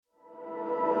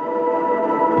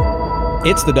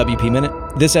It's the WP Minute.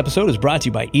 This episode is brought to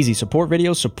you by Easy Support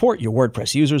Videos. Support your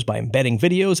WordPress users by embedding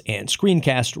videos and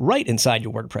screencasts right inside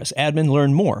your WordPress admin.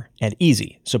 Learn more at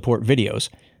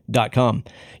easysupportvideos.com.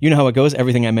 You know how it goes.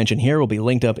 Everything I mention here will be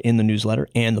linked up in the newsletter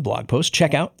and the blog post.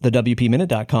 Check out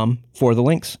thewpminute.com for the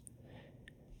links.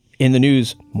 In the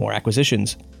news, more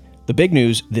acquisitions. The big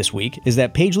news this week is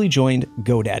that Pagely joined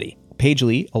GoDaddy.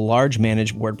 Pagely, a large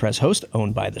managed WordPress host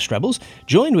owned by the Strebels,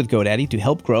 joined with GoDaddy to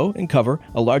help grow and cover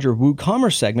a larger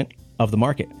WooCommerce segment of the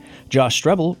market. Josh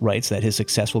Strebel writes that his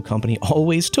successful company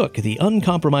always took the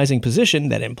uncompromising position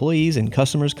that employees and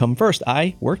customers come first.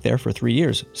 I worked there for 3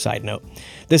 years, side note.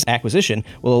 This acquisition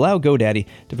will allow GoDaddy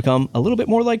to become a little bit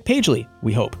more like Pagely,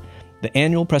 we hope. The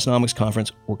annual Pressnomics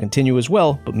conference will continue as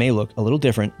well, but may look a little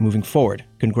different moving forward.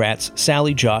 Congrats,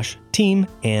 Sally, Josh, team,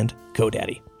 and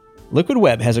GoDaddy. Liquid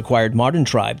Web has acquired Modern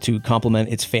Tribe to complement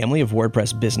its family of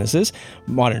WordPress businesses.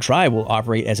 Modern Tribe will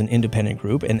operate as an independent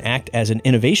group and act as an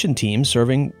innovation team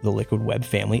serving the Liquid Web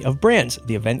family of brands.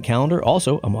 The event calendar,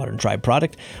 also a Modern Tribe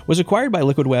product, was acquired by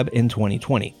Liquid Web in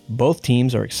 2020. Both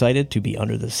teams are excited to be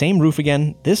under the same roof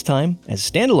again, this time as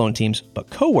standalone teams, but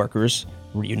co-workers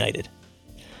reunited.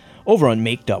 Over on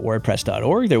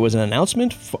make.wordpress.org, there was an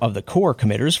announcement of the core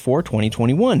committers for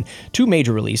 2021. 2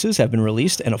 major releases have been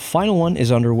released, and a final one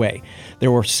is underway. There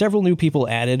were several new people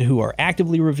added who are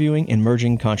actively reviewing and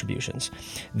merging contributions.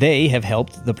 They have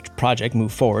helped the project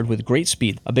move forward with great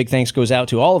speed. A big thanks goes out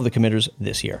to all of the committers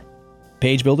this year.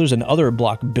 Page builders and other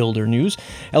block builder news.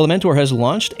 Elementor has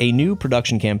launched a new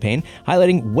production campaign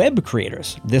highlighting web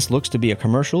creators. This looks to be a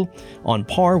commercial on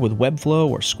par with Webflow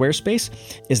or Squarespace.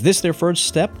 Is this their first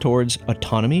step towards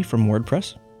autonomy from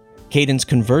WordPress? Cadence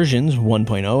Conversions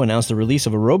 1.0 announced the release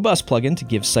of a robust plugin to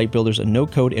give site builders a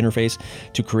no-code interface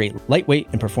to create lightweight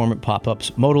and performant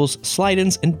pop-ups, modals,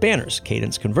 slide-ins, and banners.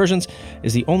 Cadence Conversions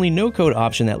is the only no-code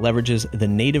option that leverages the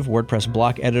native WordPress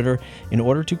block editor in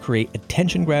order to create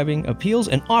attention-grabbing appeals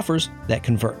and offers that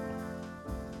convert.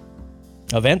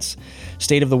 Events.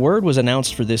 State of the Word was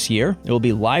announced for this year. It will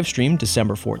be live streamed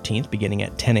December 14th, beginning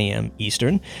at 10 a.m.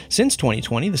 Eastern. Since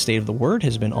 2020, the State of the Word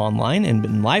has been online and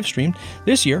been live streamed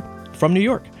this year from New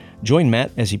York. Join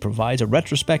Matt as he provides a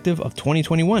retrospective of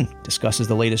 2021, discusses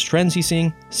the latest trends he's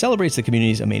seeing, celebrates the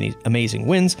community's amazing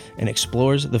wins, and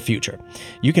explores the future.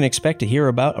 You can expect to hear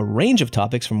about a range of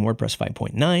topics from WordPress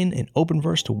 5.9 and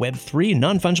Openverse to Web3,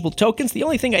 non-fungible tokens. The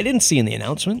only thing I didn't see in the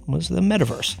announcement was the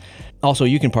metaverse. Also,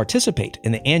 you can participate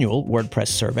in the annual WordPress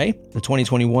survey. The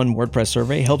 2021 WordPress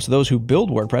survey helps those who build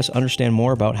WordPress understand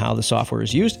more about how the software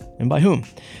is used and by whom.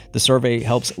 The survey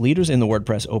helps leaders in the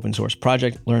WordPress open source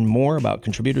project learn more about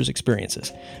contributors'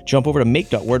 experiences. Jump over to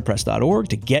make.wordpress.org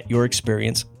to get your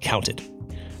experience counted.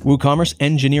 WooCommerce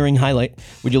engineering highlight.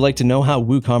 Would you like to know how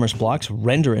WooCommerce blocks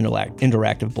render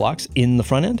interactive blocks in the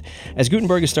front end? As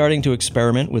Gutenberg is starting to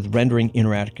experiment with rendering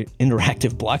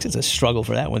interactive blocks, it's a struggle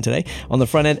for that one today. On the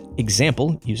front end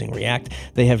example, using React,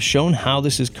 they have shown how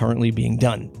this is currently being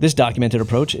done. This documented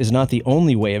approach is not the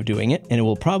only way of doing it, and it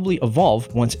will probably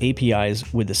evolve once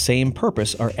APIs with the same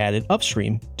purpose are added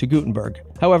upstream to Gutenberg.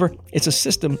 However, it's a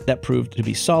system that proved to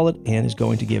be solid and is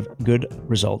going to give good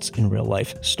results in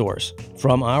real-life stores.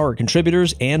 From our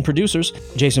contributors and producers,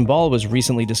 Jason Ball was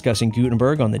recently discussing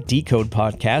Gutenberg on the Decode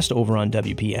podcast over on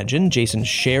WP Engine. Jason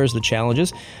shares the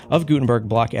challenges of Gutenberg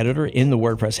block editor in the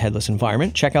WordPress headless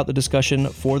environment. Check out the discussion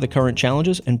for the current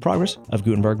challenges and progress of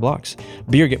Gutenberg blocks.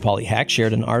 Birgit Polyhack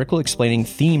shared an article explaining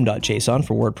theme.json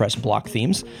for WordPress block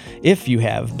themes. If you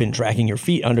have been dragging your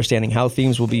feet understanding how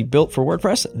themes will be built for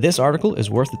WordPress, this article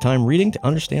is worth the time reading to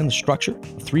understand the structure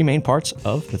of 3 main parts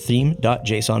of the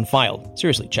theme.json file.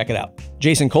 Seriously, check it out.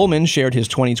 Jason Coleman shared his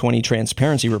 2020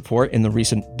 transparency report in the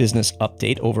recent business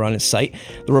update over on his site.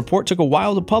 The report took a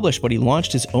while to publish, but he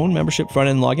launched his own membership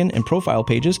front-end login and profile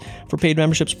pages for Paid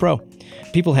Memberships Pro.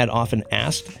 People had often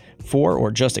asked for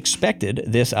or just expected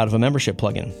this out of a membership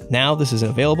plugin. Now this is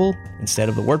available instead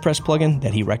of the WordPress plugin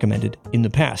that he recommended in the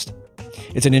past.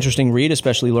 It's an interesting read,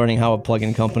 especially learning how a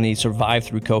plugin company survived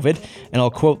through COVID. And I'll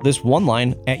quote this one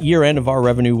line: at year end of our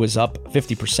revenue was up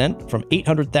 50% from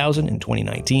 $800,000 in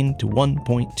 2019 to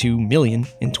 $1.2 million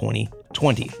in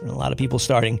 2020. And a lot of people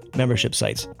starting membership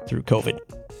sites through COVID.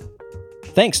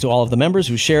 Thanks to all of the members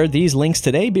who shared these links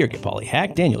today: Birgit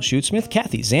Polyhack, Daniel Shootsmith,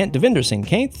 Kathy Zant, Devinder Singh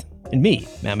Kainth, and me,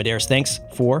 Matt Medeiros. Thanks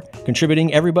for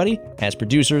contributing, everybody, as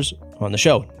producers on the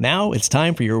show. Now it's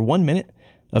time for your 1 minute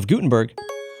of Gutenberg.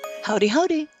 Howdy,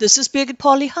 howdy. This is Birgit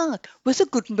Polyhack with the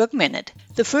Gutenberg Minute.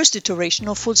 The first iteration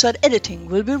of full-site editing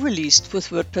will be released with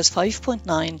WordPress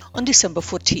 5.9 on December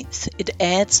 14th. It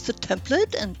adds the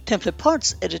template and template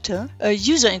parts editor, a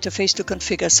user interface to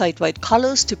configure site-wide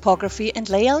colors, typography and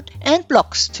layout, and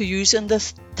blocks to use in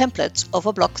the templates of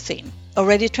a block theme.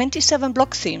 Already 27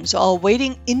 block themes are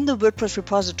waiting in the WordPress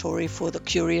repository for the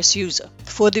curious user.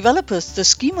 For developers, the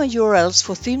schema URLs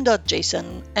for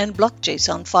theme.json and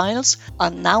block.json files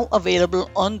are now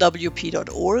available on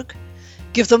wp.org.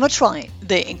 Give them a try.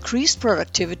 They increase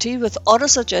productivity with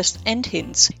auto-suggest and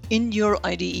hints in your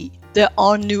IDE. There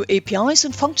are new APIs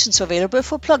and functions available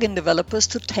for plugin developers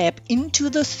to tap into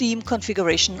the theme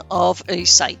configuration of a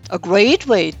site. A great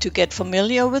way to get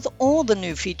familiar with all the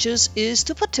new features is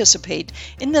to participate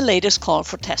in the latest call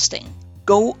for testing.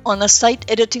 Go on a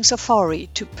site editing safari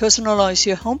to personalize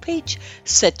your homepage,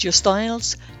 set your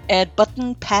styles, add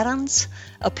button patterns,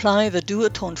 apply the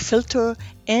duotone filter,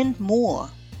 and more.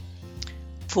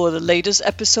 For the latest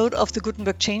episode of the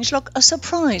Gutenberg Changelog, a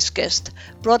surprise guest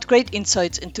brought great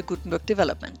insights into Gutenberg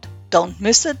development. Don't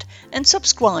miss it and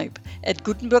subscribe at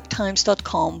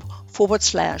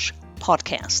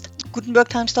gutenbergtimes.com/podcast.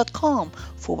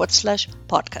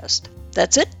 gutenbergtimes.com/podcast.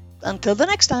 That's it. Until the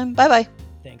next time. Bye-bye.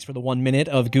 Thanks for the 1 minute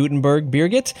of Gutenberg,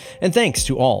 Birgit. And thanks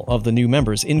to all of the new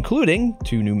members, including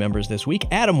 2 new members this week,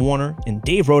 Adam Warner and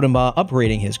Dave Rodenbaugh,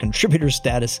 upgrading his contributor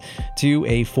status to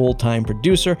a full-time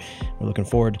producer. We're looking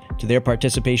forward to their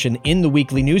participation in the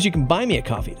weekly news. You can buy me a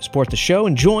coffee to support the show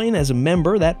and join as a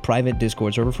member that private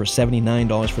Discord server for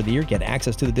 $79 for the year. Get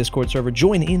access to the Discord server.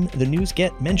 Join in the news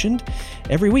get mentioned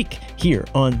every week here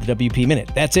on the WP Minute.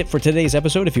 That's it for today's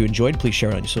episode. If you enjoyed, please share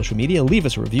it on your social media. Leave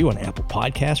us a review on Apple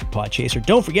Podcasts or Podchaser.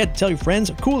 Don't forget to tell your friends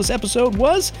the coolest episode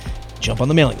was. Jump on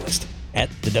the mailing list at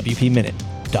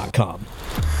thewpminute.com.